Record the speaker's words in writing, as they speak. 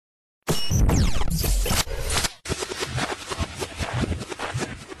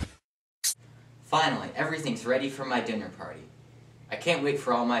Finally, everything's ready for my dinner party. I can't wait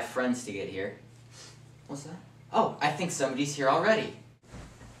for all my friends to get here. What's that? Oh, I think somebody's here already.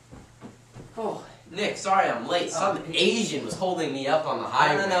 Oh, Nick, sorry I'm late. Some Asian was holding me up on the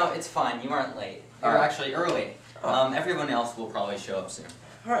highway. No, it's fine. You aren't late. You're actually early. Everyone else will probably show up soon.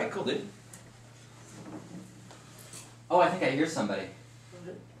 Alright, cool, dude. Oh, I think I hear somebody.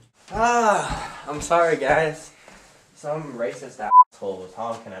 I'm sorry, guys. Some racist asshole was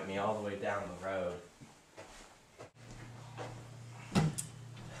honking at me all the way down the road.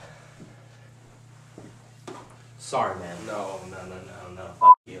 Sorry, man. No,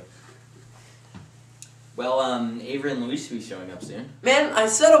 fuck you. Well, Avery and Luis will be showing up soon. Man, I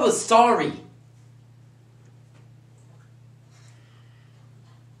said I was sorry.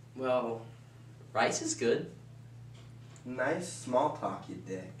 Well, rice is good. Nice small talk, you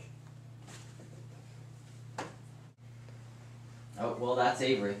dick. Oh, well, that's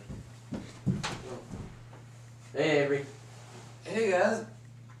Avery. Hey, Avery. Hey guys.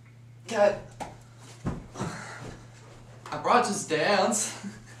 I brought Just Dance.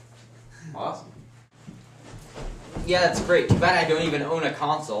 Awesome. Yeah, that's great. Too bad I don't even own a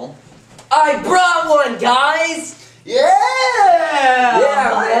console. I brought one, guys! Yeah!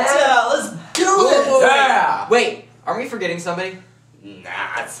 Let's do it! Yeah! Wait, aren't we forgetting somebody?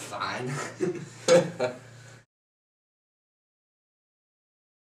 Nah, it's fine.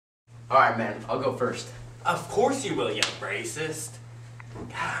 Alright, man, I'll go first. Of course you will, you racist.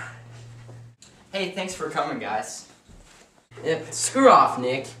 Hey, thanks for coming, guys. Yep, screw off,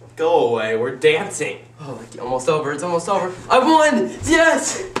 Nick. Go away, we're dancing. Oh, it's almost over, it's almost over. I won!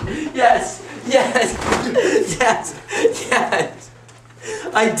 Yes! Yes! Yes! Yes! Yes!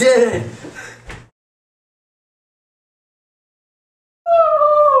 I did it!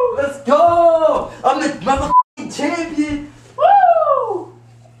 Woo! Let's go! I'm the motherfucking champion! Woo!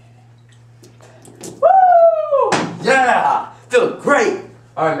 Woo! Yeah! Feel great!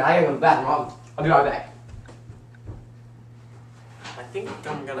 Alright, man, I gotta go to the bathroom. I'll be right back. I think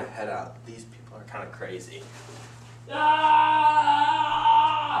I'm gonna head out. These people are kind of crazy. Ah!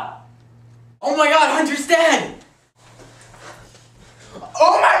 Oh my god, Hunter's dead!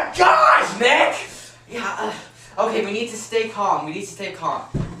 Oh my gosh, Nick! Yeah, okay, we need to stay calm. We need to stay calm.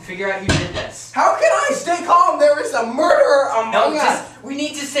 Figure out who did this. How can I stay calm? There is a murderer among us! We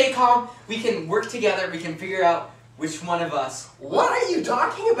need to stay calm. We can work together. We can figure out which one of us. What are you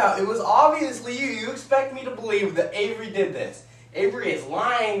talking about? It was obviously you. You expect me to believe that Avery did this. Avery is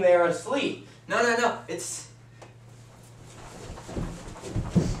lying there asleep. No, it's...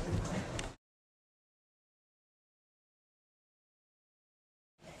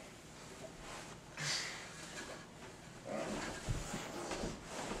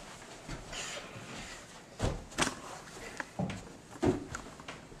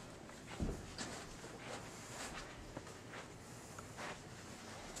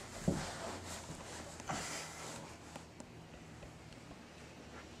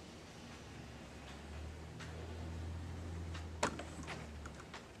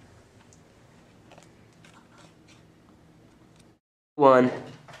 One.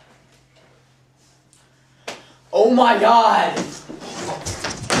 Oh my god!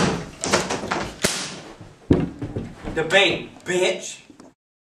 Debate, bitch.